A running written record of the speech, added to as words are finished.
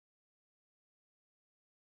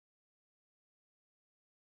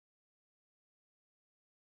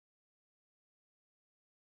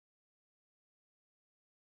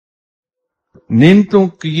नेमतों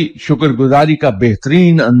की शुक्रगुजारी का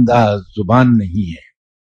बेहतरीन अंदाज जुबान नहीं है।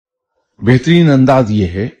 बेहतरीन अंदाज ये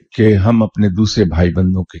है कि हम अपने दूसरे भाई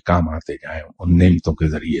बंधों के काम आते जाएं उन नेमतों के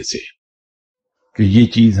जरिए से, कि ये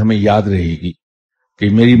चीज हमें याद रहेगी कि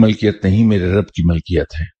मेरी मलकियत नहीं, मेरे रब की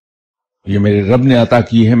मलकियत है, ये मेरे रब ने अता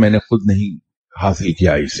की है, मैंने खुद नहीं हासिल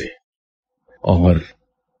किया इसे। और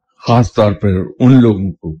खास तौर पर उन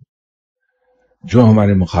लोगों को जो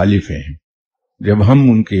हमारे मुखालिफ हैं, जब हम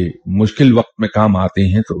उनके मुश्किल वक्त में काम आते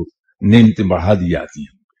हैं तो नेमतें बढ़ा दी जाती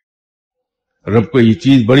हैं। रब को ये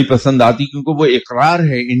चीज बड़ी पसंद आती, क्योंकि वो इकरार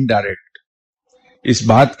है इनडायरेक्ट इस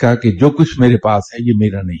बात का कि जो कुछ मेरे पास है ये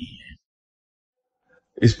मेरा नहीं है।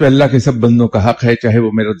 इस पे अल्लाह के सब बंदों का हक है, चाहे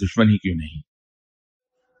वो मेरा दुश्मन ही क्यों नहीं।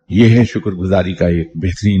 ये है शुक्रगुजारी का एक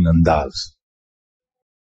बेहतरीन अंदाज।